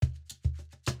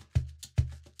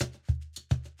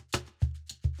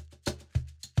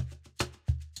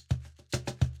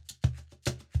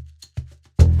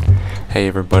Hey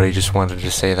everybody, just wanted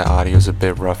to say the audio's a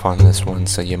bit rough on this one,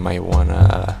 so you might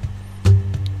wanna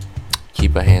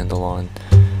keep a handle on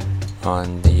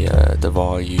the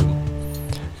volume.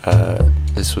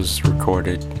 This was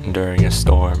recorded during a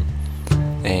storm,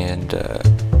 and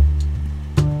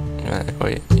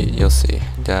wait, you'll see.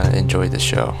 Enjoy the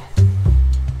show.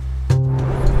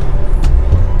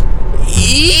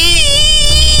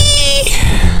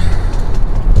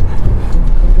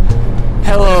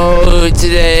 Hello,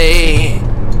 today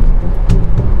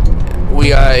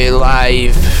we are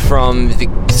live from the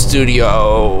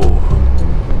studio.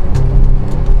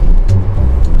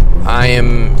 I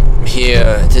am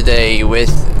here today with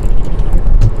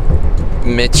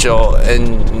Mitchell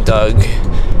and Doug.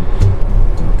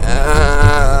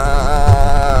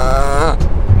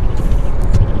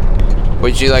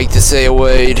 Would you like to say a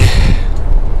word?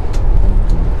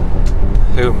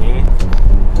 Who, me?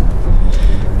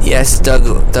 Yes,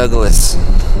 Douglas.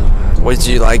 Would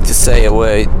you like to say a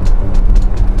word?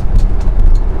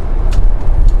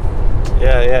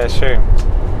 Yeah, sure.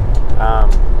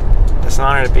 It's an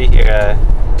honor to be here.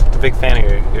 I'm a big fan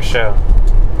of your show.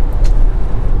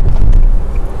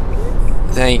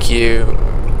 Thank you.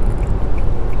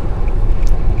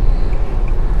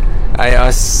 I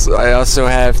also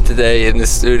have today in the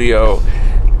studio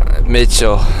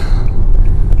Mitchell.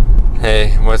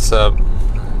 Hey, what's up?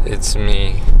 It's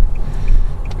me,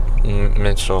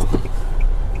 Mitchell.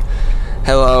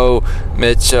 Hello,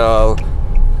 Mitchell.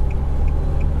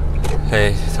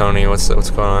 Hey, Tony, what's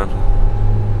going on?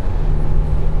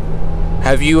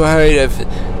 Have you heard of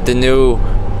the new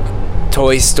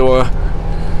toy store?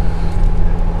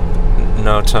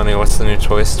 No, Tony, what's the new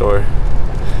toy store?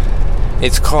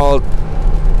 It's called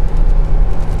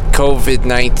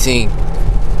COVID-19.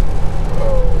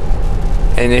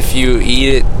 And if you eat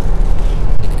it,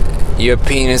 your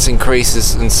penis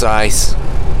increases in size.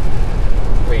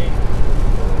 Wait,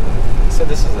 you said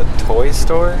this is a toy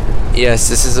store? Yes,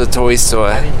 this is a toy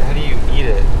store. How do you eat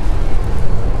it?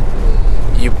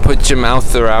 You put your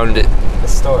mouth around it. The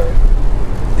store?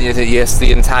 Yes,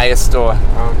 the entire store.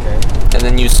 Oh, okay. And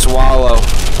then you swallow.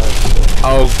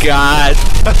 Oh God.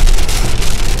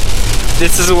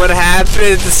 This is what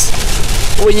happens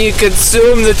when you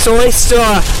consume the toy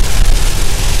store.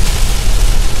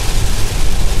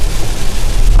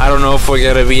 I don't know if we're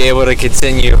gonna be able to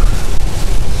continue.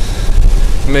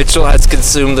 Mitchell has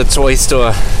consumed the toy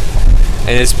store, and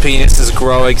his penis is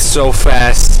growing so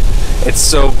fast. It's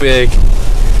so big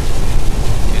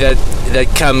that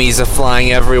cummies are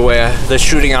flying everywhere. They're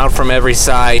shooting out from every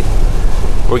side.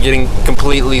 We're getting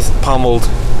completely pummeled.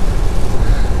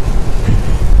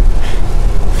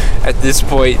 At this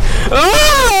point,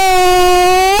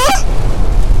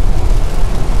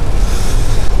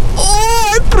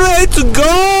 I pray to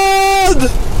God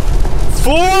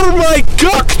for my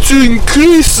cock to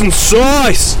increase in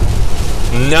size.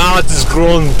 Now it has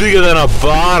grown bigger than a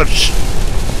barge.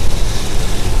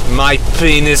 My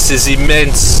penis is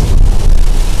immense.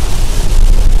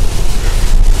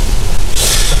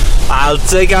 I'll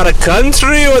take out a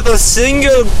country with a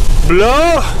single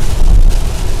blow.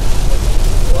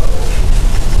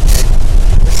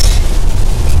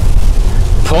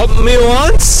 Pump me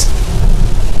once.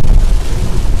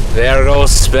 There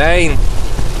goes Spain.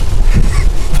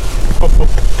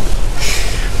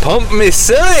 Pump me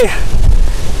silly.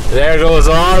 There goes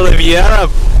all of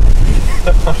Europe.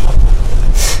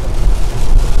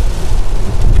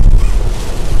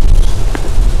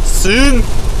 Soon,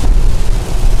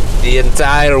 the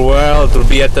entire world will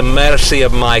be at the mercy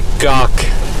of my cock.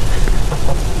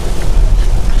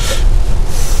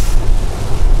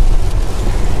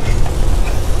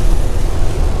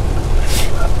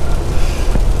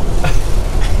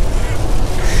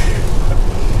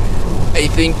 I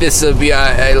think this will be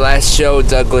our last show,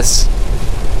 Douglas.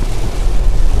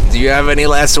 Do you have any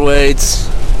last words?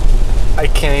 I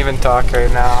can't even talk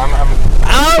right now.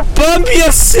 I'll pump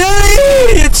you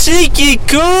silly, you cheeky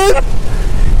coon!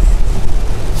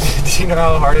 Do you know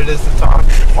how hard it is to talk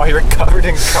while you're covered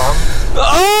in cum?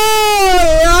 Oh,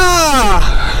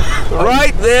 yeah!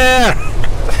 Right there!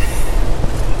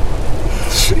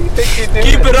 What do you think you're doing?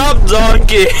 Keep it up,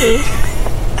 donkey!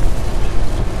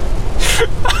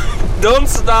 Don't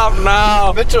stop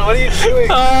now! Mitchell, what are you doing?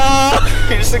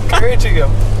 You're just encouraging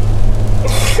him.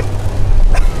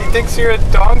 He thinks you're a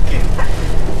donkey.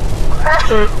 I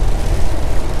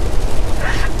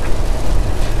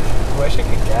wish I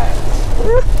could gas.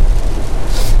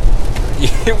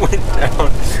 It went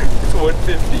down. It's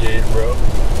 158, bro.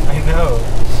 I know.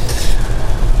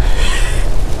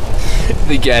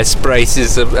 The gas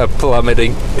prices are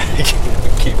plummeting.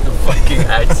 Keep the fucking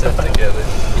accent together.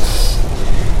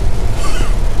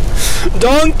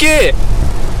 Donkey!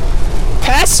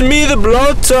 Pass me the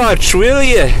blowtorch, will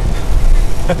you?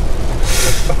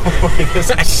 Wait, is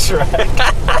that Shrek?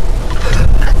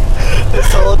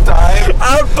 This whole time?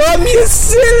 I'll bum you,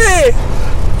 silly!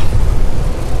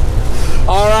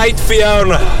 Alright,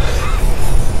 Fiona.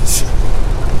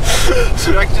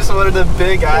 Shrek just wanted a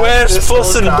big ass. Where's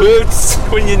Puss in Boots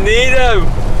when you need him?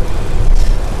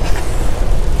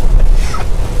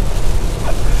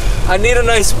 I need a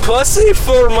nice pussy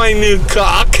for my new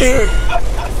cock.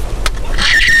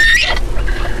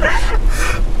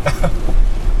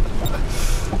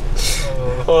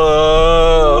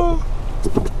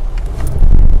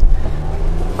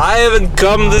 I haven't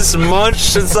come this much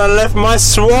since I left my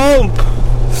swamp.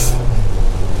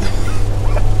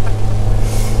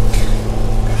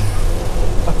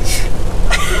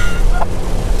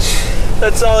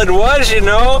 That's all it was, you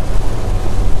know.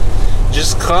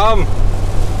 Just come.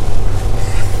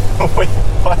 Wait,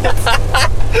 what?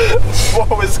 What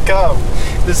was come?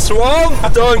 The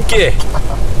swamp, donkey.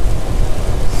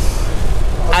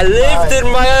 I lived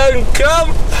in my own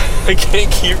cum. I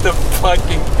can't keep the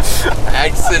fucking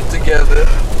accent together.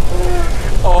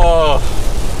 Oh.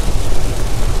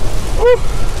 Whew.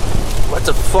 What's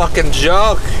a fucking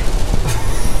joke?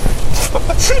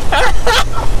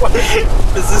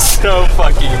 This is so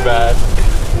fucking bad.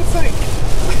 It's like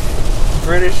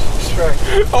British Shrek.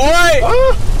 Oi!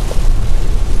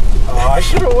 Oh, I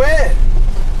should have went.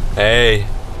 Hey.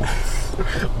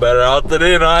 Better out than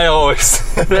in, I always.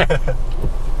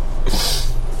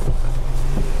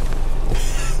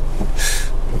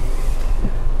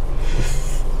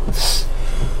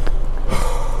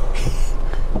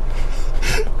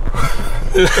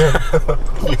 You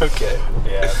okay?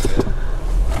 Yeah, I'm good.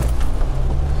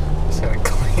 Just gotta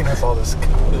clean up all this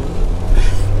cum.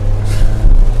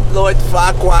 Lord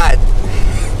Farquaad.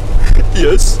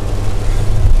 Yes?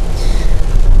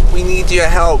 We need your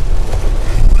help.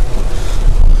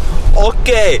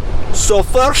 Okay, so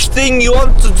first thing you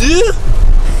want to do?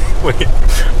 Wait,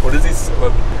 what is he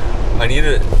saying? I need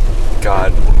to...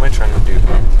 God, what am I trying to do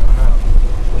here?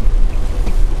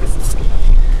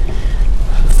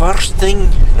 First thing?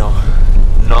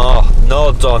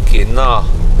 No, donkey, no.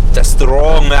 That's the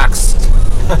wrong accent.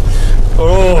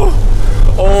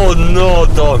 Oh no,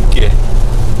 donkey.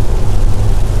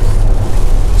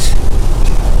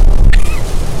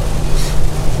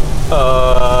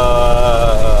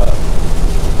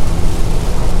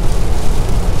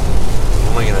 What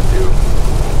am I gonna do?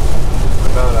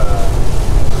 What about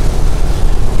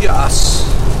Yes.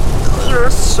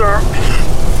 Yes, sir.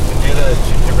 do the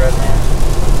gingerbread man?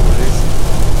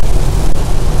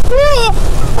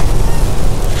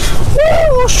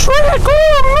 Oh, Shrek,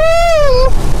 oh no!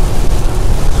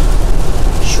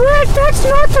 Shrek, that's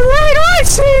not the right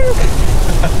icing!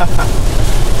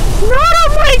 Not on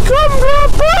my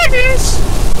gumdrop buttons!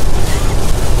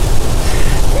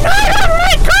 Not on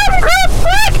my gumdrop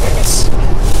buttons!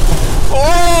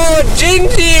 Oh,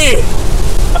 Gingy!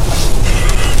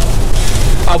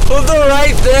 I'll put them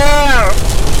right there!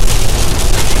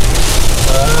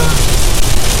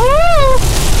 Oh!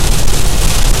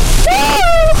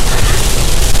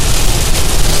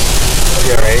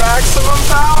 Right. Maximum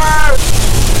power!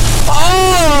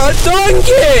 Oh,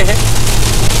 donkey!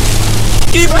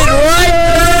 Keep it right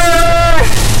there!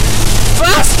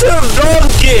 Faster,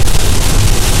 donkey!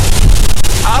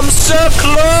 I'm so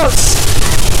close!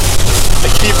 I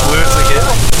keep losing it.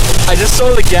 I just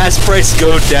saw the gas price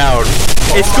go down.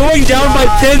 It's going down by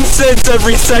 10 cents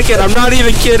every second. I'm not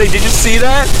even kidding. Did you see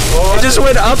that? What? It just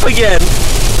went up again.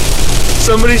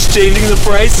 Somebody's changing the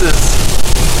prices.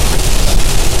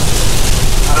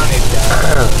 I don't need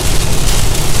that.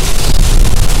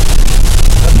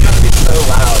 That's gonna be so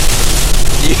loud.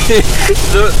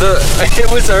 It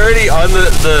was already on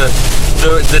the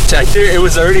detector. It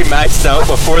was already maxed out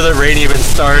before the rain even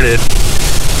started.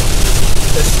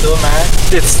 It's still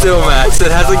max? It's still max.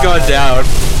 It hasn't gone down.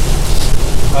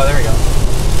 Oh, there we go.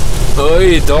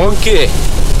 Oi, donkey.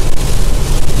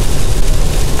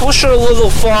 Push it a little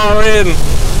far in.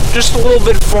 Just a little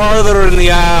bit farther in the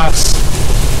ass.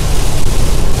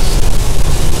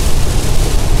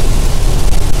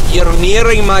 You're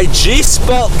nearing my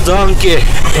G-spot, donkey.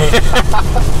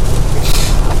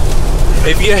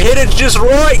 If you hit it just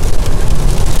right,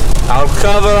 I'll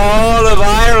cover all of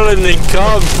Ireland in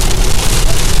cum.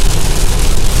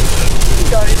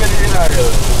 You're not even in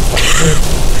Ireland.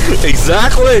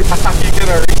 Exactly. How are you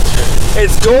gonna reach it?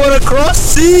 It's going across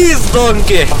seas,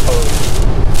 donkey. Oh.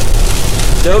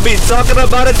 They'll be talking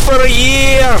about it for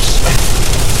years.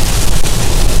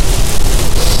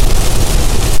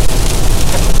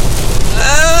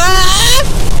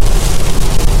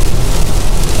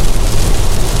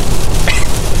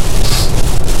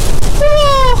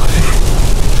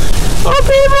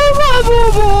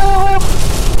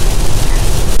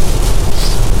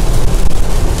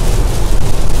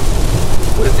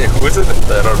 Who's it?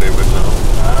 I don't even know.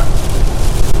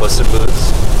 Puss in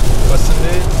Boots? Puss in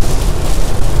Boots?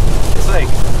 He's like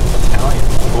Italian.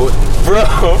 What? Bro!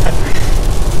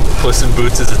 Puss in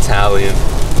Boots is Italian.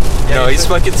 Yeah, no, he's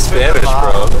fucking Spanish,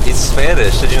 bro. He's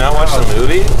Spanish. Did you not watch the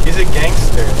movie? He's a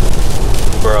gangster.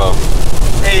 Bro.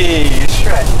 Hey,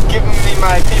 Shrek, give me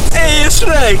my pizza. Hey,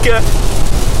 Shrek!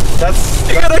 That's...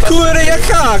 You gotta cure your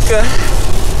cock!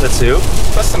 That's who?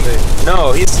 Puss in Boots.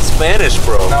 No, he's Spanish,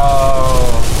 bro.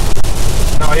 No.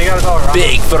 No, you got it all wrong.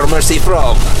 Big for mercy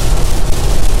from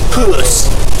Puss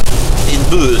in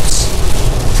Boots.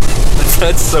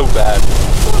 That's so bad.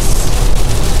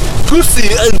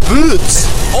 Pussy and Boots.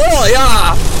 Oh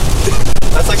yeah.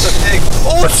 That's like the pig.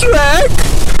 Oh Shrek.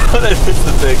 That is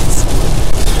the pigs.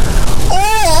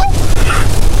 Oh.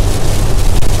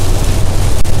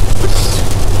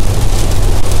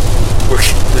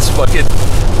 This fucking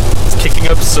is kicking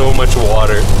up so much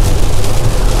water.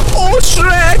 Oh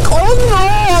Shrek! Oh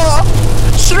no!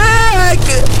 Shrek!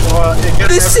 Well,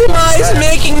 This semi is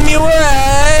making me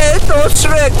wet! Oh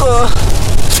Shrek!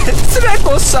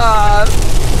 Shrek-san!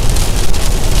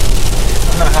 I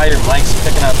don't know how your mic's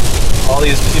picking up all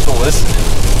these people listening.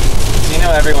 You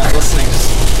know everyone's listening,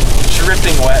 just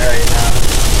dripping wet right now.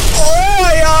 Oh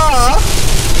yeah!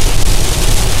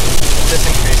 Just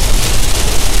increasing.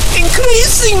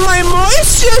 Increasing my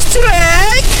moisture,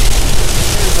 Shrek!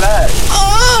 Who's that?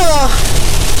 Oh!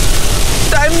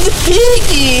 I'm the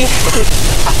piggy!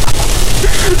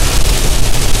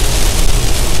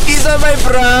 These are my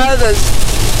brothers.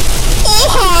 Oh,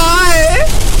 hi!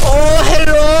 Oh,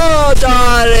 hello,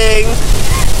 darling.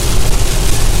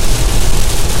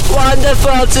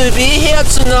 Wonderful to be here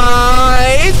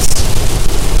tonight.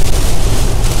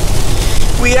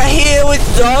 We are here with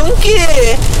Donkey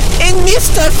and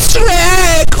Mr.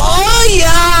 Shrek. Oh,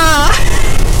 yeah!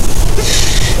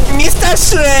 Mr.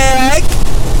 Shrek,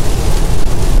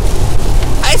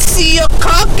 I see your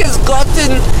cock has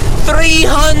gotten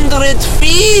 300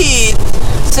 feet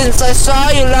since I saw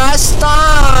you last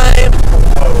time.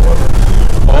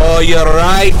 Oh, you're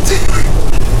right.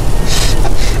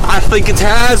 I think it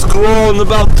has grown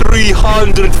about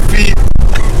 300 feet.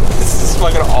 This is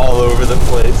fucking all over the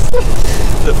place.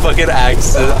 The fucking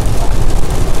accent.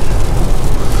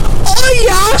 Oh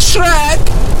yeah, Shrek!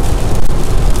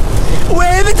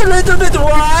 Wave it a little bit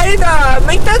wider.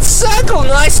 Make that circle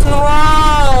nice and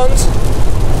round.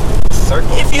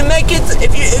 Circle? If you make it,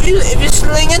 if you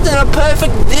sling it in a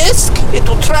perfect disc, it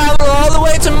will travel all the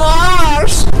way to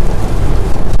Mars.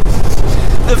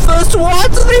 The first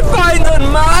water they find on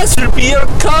Mars will be your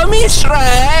cummy,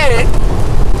 Shrek.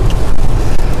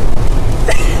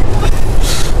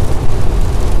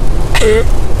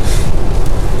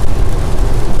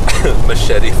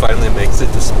 Machete finally makes it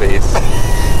to space.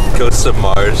 Goes to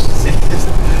Mars. You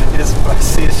just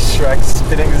see Shrek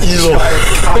spinning his giant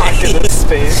cock into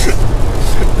space.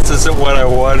 This isn't what I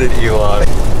wanted, Elon.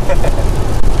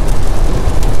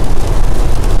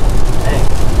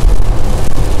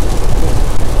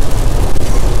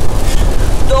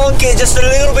 Donkey, just a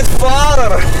little bit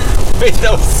farther. Wait,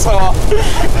 that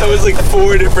was like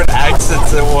 4 different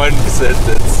accents in one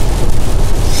sentence.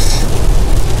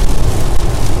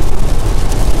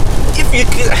 If you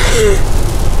could...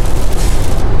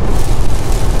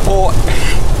 Or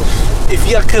if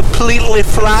you completely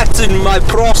flatten my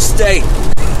prostate,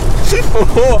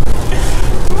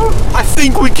 I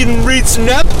think we can reach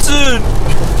Neptune.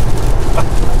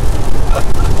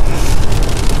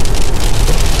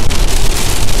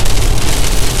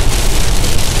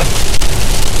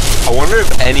 I wonder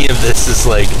if any of this is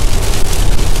like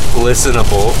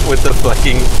listenable with the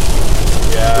fucking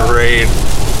rain.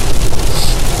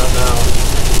 I don't know.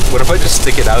 What if I just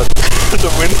stick it out the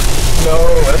window? No,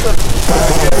 that's a...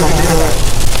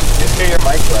 Just get your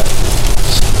mic wet.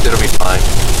 It'll be fine.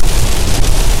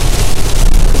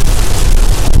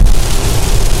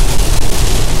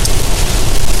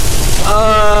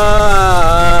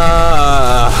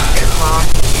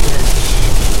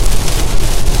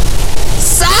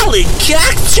 Solid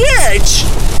cock church!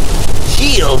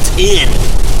 Healed in.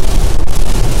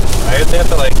 I have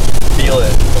to like feel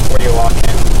it before you walk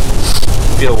in.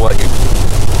 Feel what?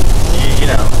 You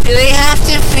know. Do they have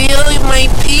to feel my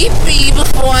pee-pee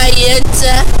before I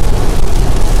enter?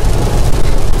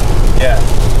 Yeah.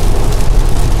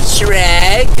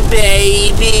 Shrek,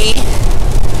 baby.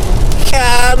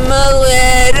 Come a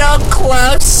little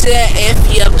closer if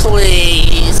you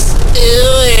please.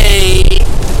 Ooh.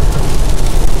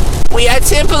 We are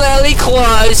temporarily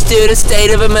closed due to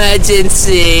state of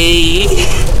emergency.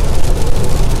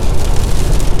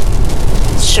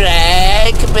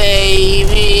 track,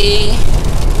 baby.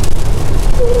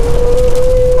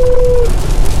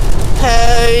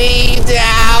 Hurry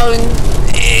down.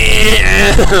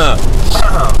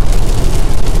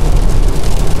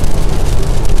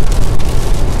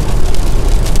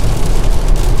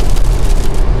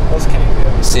 What else can you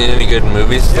do? Seen any good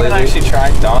movies You haven't lately? actually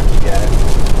tried Donkey yet.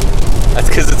 That's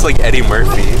because it's like Eddie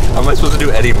Murphy. How am I supposed to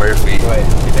do Eddie Murphy? Wait,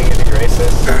 you think it'd be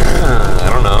racist? I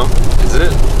don't know. Is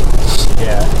it?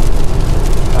 Yeah.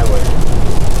 I would.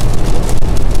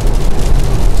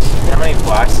 How many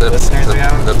black listeners we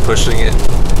have? The pushing it.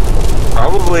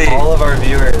 Probably All of our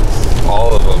viewers.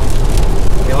 all of them.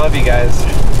 We love you guys.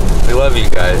 We love you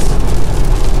guys.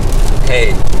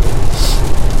 Hey,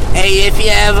 Hey, if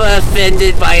you're ever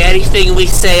offended by anything we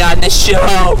say on the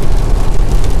show,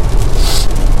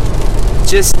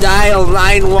 just dial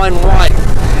 911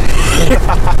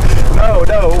 No,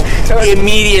 Tony.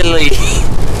 immediately.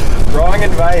 Wrong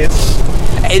advice.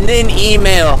 And then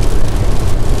email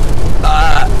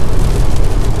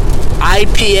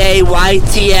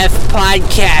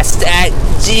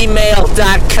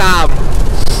IPAYTFpodcast@gmail.com.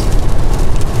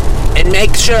 And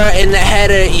make sure in the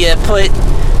header you put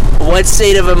what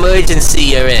state of emergency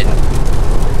you're in.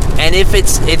 And if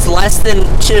it's less than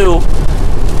 2,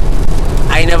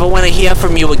 I never want to hear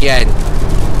from you again.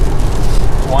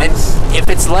 Once If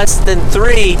it's less than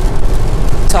 3,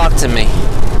 talk to me.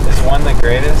 is one the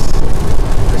greatest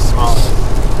or smallest?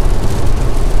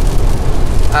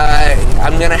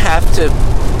 I'm gonna have to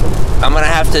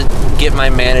get my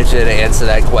manager to answer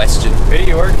that question. Who do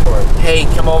you work for? Hey,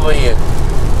 come over here.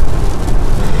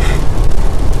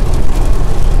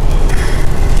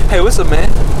 hey, what's up, man?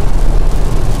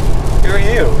 Who are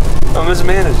you? I'm his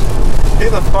manager. Who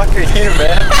the fuck are you,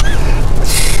 man?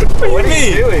 What are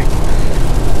you doing?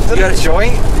 Is it a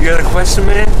joint? You got a question,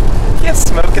 man? You can't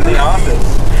smoke in the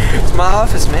office. It's my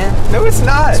office, man. No, it's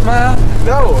not. It's my office.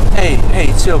 No.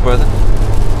 Hey, chill, brother.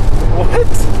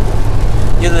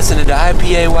 What? You're listening to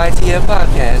IPAYTF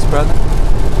podcast, brother.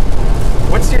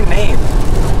 What's your name?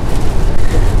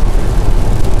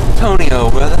 Tonyo,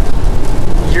 brother.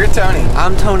 You're Tony.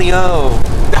 I'm Tony O.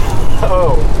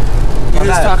 Oh. You're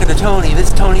just talking to Tony. This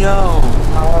is Tony O.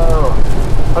 Oh.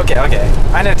 Okay.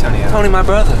 I know Tony. Tony, my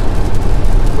brother.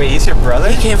 Wait, he's your brother?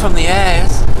 He came from the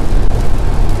ass.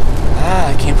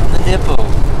 I came from the nipple.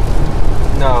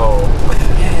 No.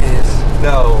 Yes.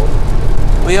 No.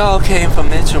 We all came from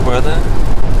Mitchell, brother.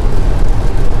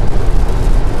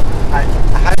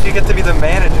 How did you get to be the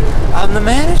manager? I'm the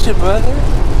manager, brother.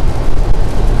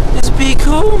 Just be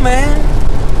cool, man.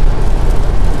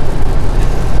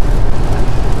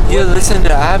 You listen to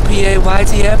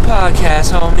IPAYTF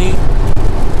podcast, homie.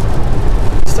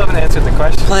 Still haven't answered the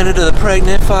question. Planet of the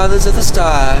Pregnant Fathers of the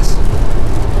Stars.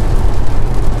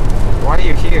 Why are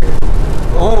you here?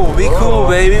 Oh, be cool,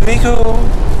 baby. Be cool.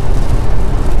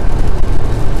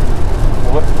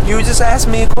 What? You just asked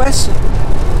me a question.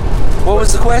 What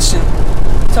was the question?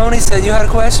 Tony said you had a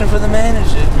question for the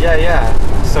manager. Yeah.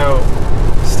 So,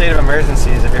 state of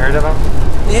emergencies, have you heard of them?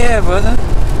 Yeah, brother.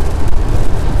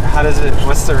 How does it,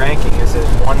 what's the ranking? Is it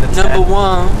 1 to 10? Number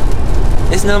 1.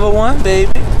 It's number 1,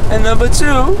 baby. And number 2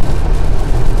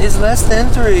 is less than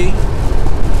 3.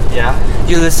 Yeah?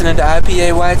 You're listening to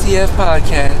IPAYTF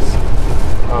podcast.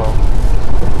 Oh.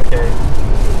 Okay.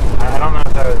 I don't know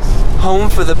if that was... Home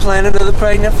for the Planet of the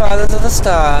Pregnant Fathers of the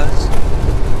Stars.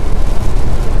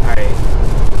 Alright.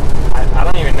 I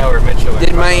don't even know where Mitchell is.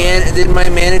 Did my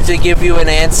manager give you an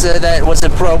answer that was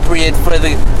appropriate for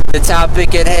the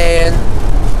topic at hand?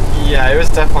 Yeah, it was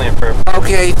definitely appropriate.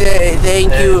 Okay,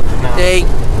 thank you. No.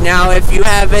 Now, if you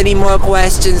have any more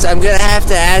questions, I'm gonna have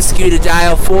to ask you to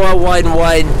dial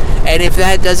 411, and if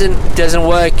that doesn't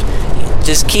work,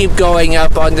 just keep going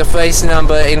up on the first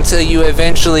number until you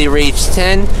eventually reach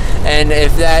 10, and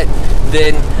if that,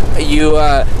 then you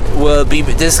will be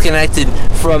disconnected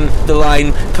from the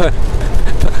line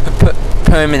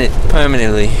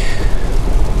permanently.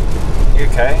 You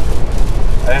okay?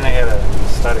 I didn't know you had a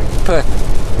stutter.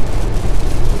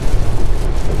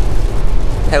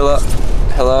 Hello?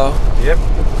 Yep.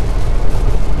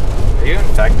 Are you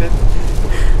infected?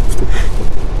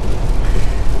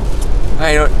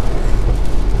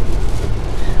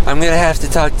 I'm gonna have to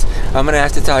talk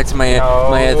to my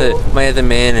other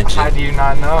manager. How do you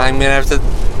not know? I'm gonna have to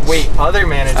Wait, other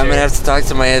manager? I'm gonna have to talk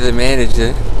to my other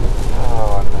manager.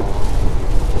 Oh,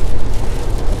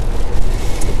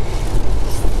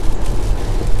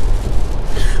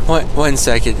 no. One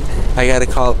second. I gotta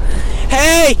call.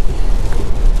 Hey!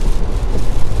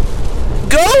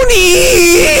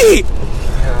 Goni!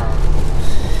 Yeah.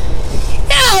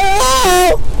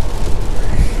 Hello!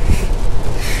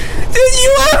 Did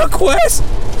you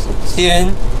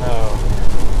question? No.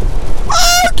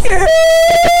 Okay.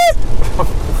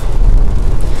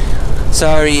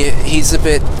 Sorry,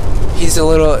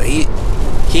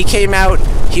 he came out,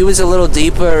 he was a little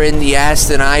deeper in the ass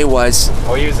than I was.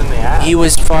 Oh, he was in the ass? He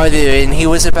was farther in. He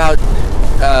was about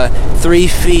 3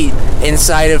 feet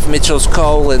inside of Mitchell's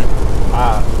colon.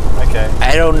 Ah, okay.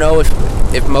 I don't know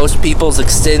if most people's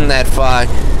extend that far,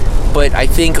 but I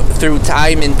think through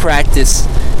time and practice,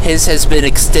 his has been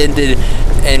extended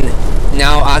and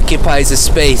now occupies a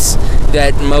space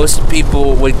that most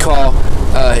people would call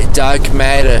dark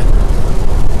matter.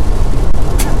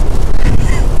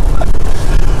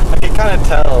 I can kind of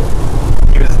tell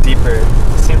he was deeper.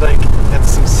 It seemed like he had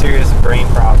some serious brain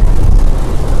problems.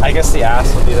 I guess the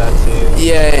ass will do that too.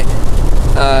 Yeah,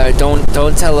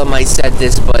 don't tell him I said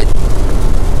this, but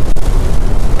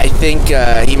I think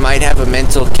he might have a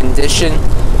mental condition.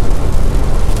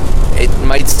 It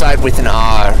might start with an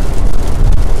R.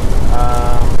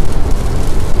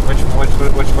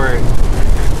 Which word?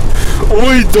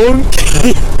 Oi,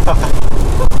 donkey!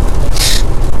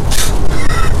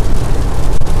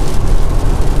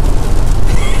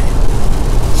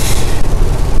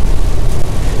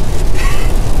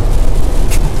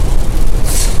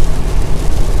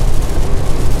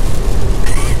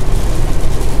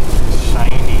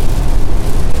 Shiny.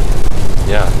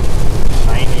 Yeah.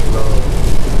 Shiny road.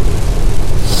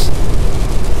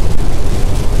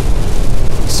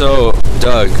 So,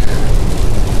 Doug.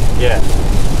 Yeah.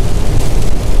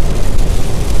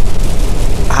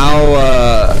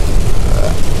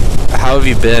 How have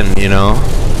you been, you know?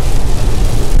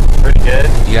 Pretty good.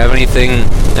 You have anything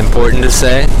important to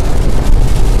say?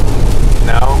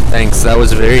 No. Thanks, that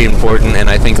was very important, and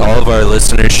I think all of our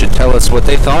listeners should tell us what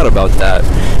they thought about that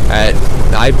at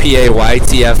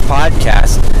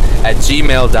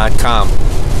ipaytfpodcast@gmail.com.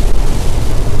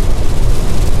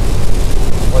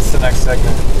 What's the next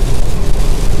segment?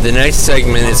 The next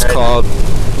segment is Alright. called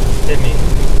Hit me.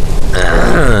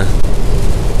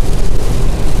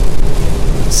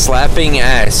 Slapping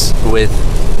Ass with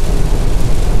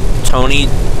Tony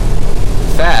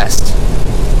Fast.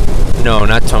 No,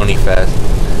 not Tony Fast.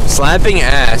 Slapping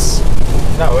Ass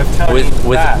No, with Tony.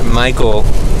 with Fast. Michael.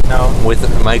 No. With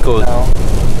Michael. No.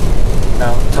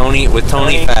 No. Tony Fast.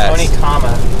 Tony,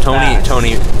 comma. Fast.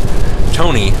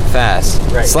 Tony Fast.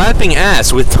 Right. Slapping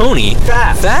Ass with Tony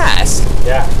Fast. Fast.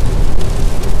 Yeah.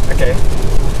 Okay.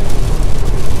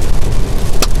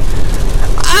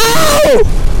 Ow!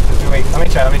 Wait, let me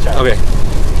try. Okay.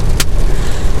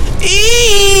 Ooh,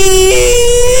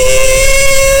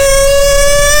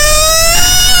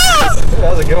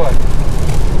 that was a good one.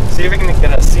 See if we can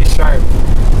get a C sharp.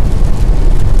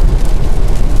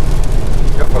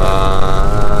 Go for it.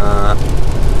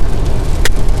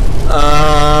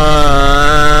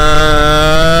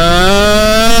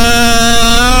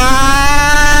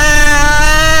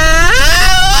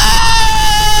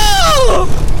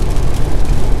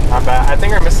 Not bad. I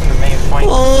think we're missing the main point.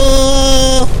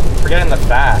 We're getting the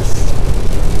fast.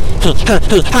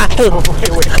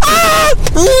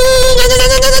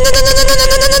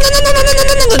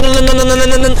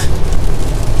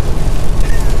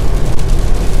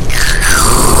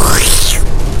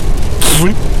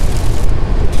 Wait.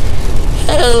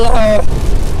 Hello.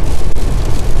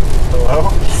 Hello?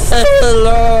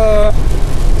 Hello.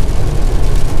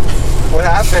 What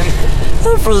happened?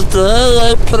 Every day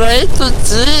I pray to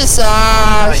Jesus.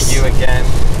 Not you again.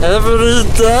 Every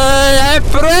day I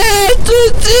pray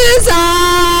to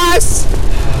Jesus.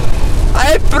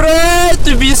 I pray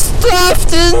to be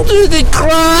stuffed into the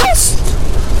cross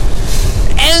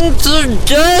and to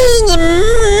gain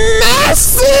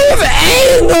massive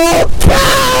anal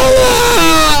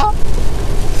power.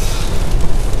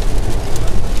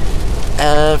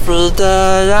 Every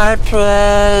day I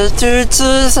pray to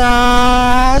Jesus.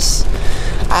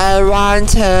 I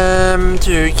want him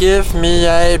to give me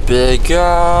a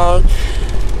bigger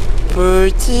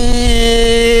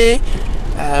booty.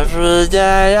 Every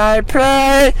day I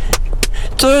pray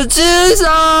to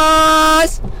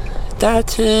Jesus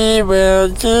that he will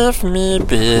give me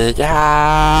big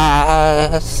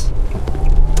ass.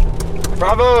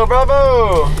 Bravo,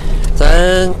 bravo!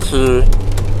 Thank you.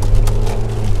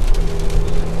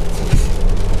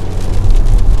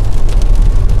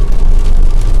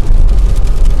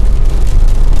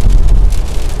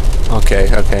 Okay.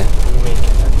 You make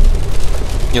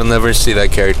it. You'll never see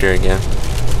that character again.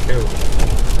 Who?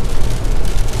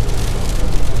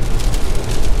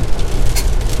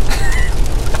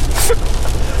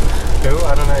 Who?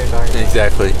 I don't know what you're talking about.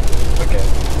 Exactly. Okay.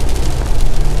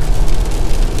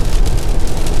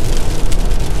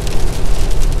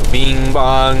 Bing. Bing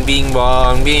bong, bing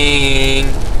bong, bing.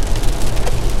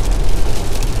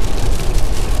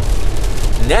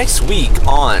 Next week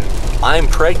on I'm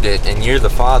Pregnant and You're the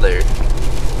Father.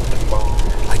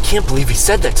 I can't believe he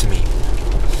said that to me.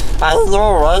 I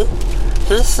know, right?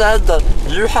 He said that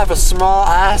you have a small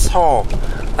asshole.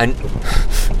 I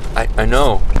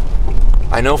know.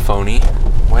 I know, phony.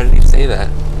 Why did he say that?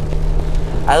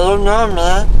 I don't know,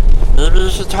 man. Maybe you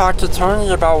should talk to Tony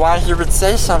about why he would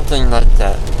say something like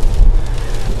that.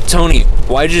 Tony,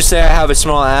 why did you say I have a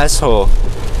small asshole?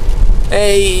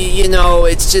 Hey,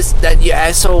 it's just that your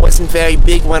asshole wasn't very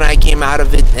big when I came out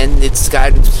of it, and it's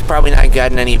probably not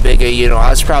gotten any bigger. I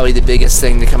was probably the biggest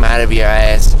thing to come out of your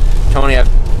ass. Tony,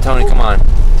 come on.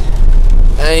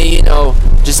 Hey,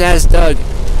 just ask Doug.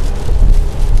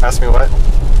 Ask me what?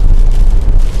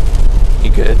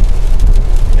 You good?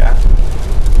 Yeah.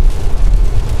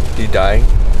 You dying?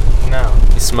 No.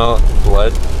 You smell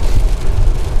blood?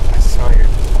 I smell your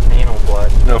anal blood.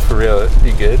 No, for real.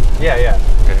 You good? Yeah.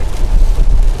 Okay.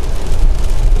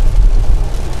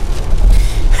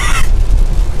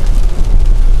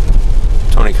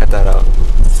 Tony, cut that out.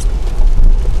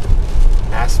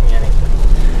 Ask me anything.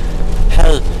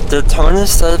 Hey, did Tony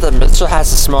say that Mitchell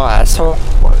has a small asshole?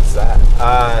 What is that?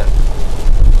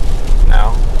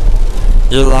 No.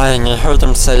 You're lying. I heard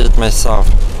him say it myself.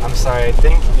 I'm sorry. I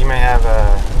think you may have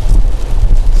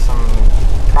some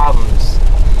problems.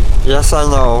 Yes, I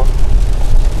know.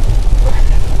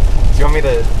 Do you want me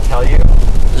to tell you?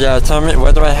 Yeah, tell me,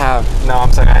 what do I have? No,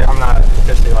 I'm sorry. I'm not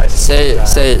officially licensed. Say it,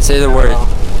 say the word.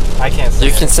 I can't say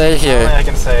You it. can say it here. Only I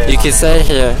can say it. You can say it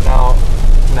here.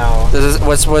 No.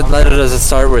 What letter does it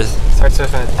start with? Starts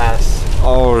with an S.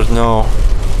 Oh, no.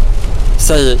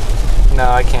 Say it. No,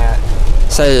 I can't.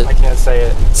 Say I it. can't say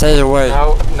it. Say the word.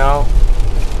 No.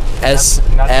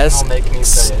 Nothing will make me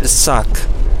say it. Suck.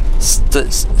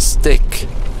 Stick.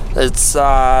 It's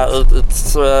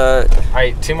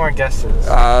Alright, 2 more guesses.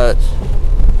 No.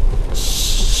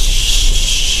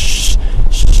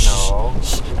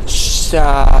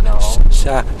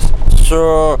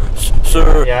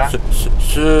 Yeah.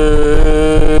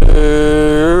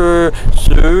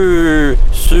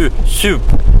 Soup.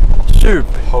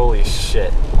 Holy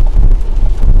shit.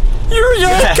 You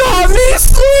just called me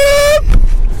soup!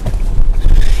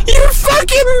 You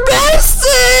fucking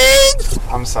bastard!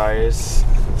 I'm sorry.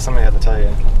 Somebody had to tell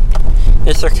you.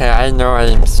 It's okay, I know I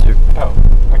am soup. Oh,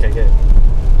 okay, good.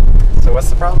 So what's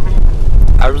the problem here?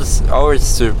 I was always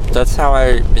soup. That's how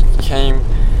I became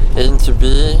into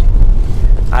being.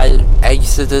 I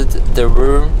exited the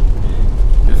room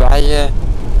via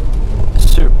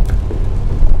soup.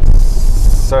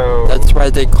 So... That's why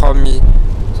they call me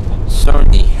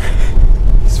Sony.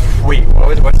 Wait,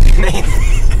 what's your name?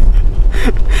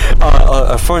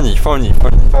 Phony. Phony.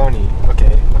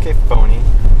 Okay, phony.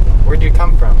 Where'd you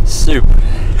come from? Soup.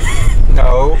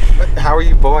 No. How were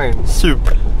you born? Soup.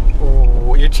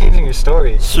 Ooh, you're changing your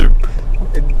story. Soup.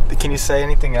 Can you say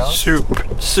anything else? Soup.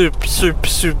 Do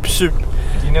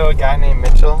you know a guy named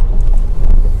Mitchell?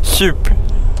 Soup.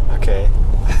 Okay.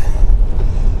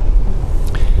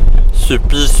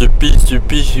 Soupy.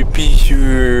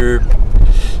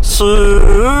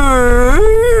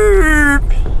 Soup.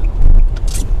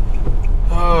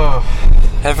 Oh.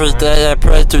 Every day I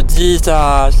pray to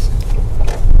Jesus.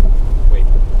 Wait.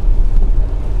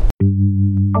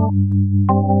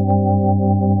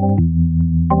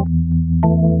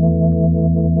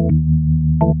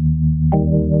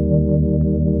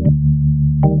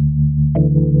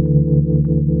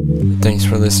 Thanks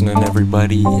for listening,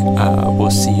 everybody. We'll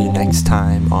see you next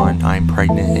time on I'm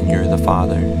Pregnant and You're the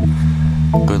Father.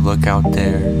 Good luck out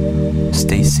there.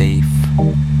 Stay safe.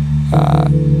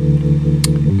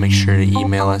 Make sure to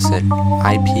email us at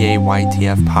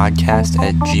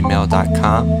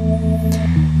ipaytfpodcast@gmail.com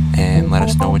and let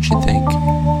us know what you think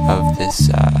of this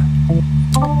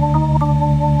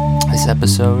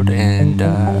episode, and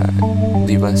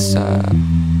leave us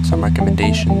some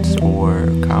recommendations or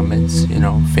comments,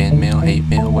 fan mail, hate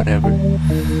mail, whatever.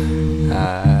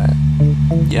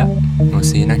 Yeah, we'll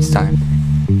see you next time.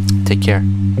 Take care.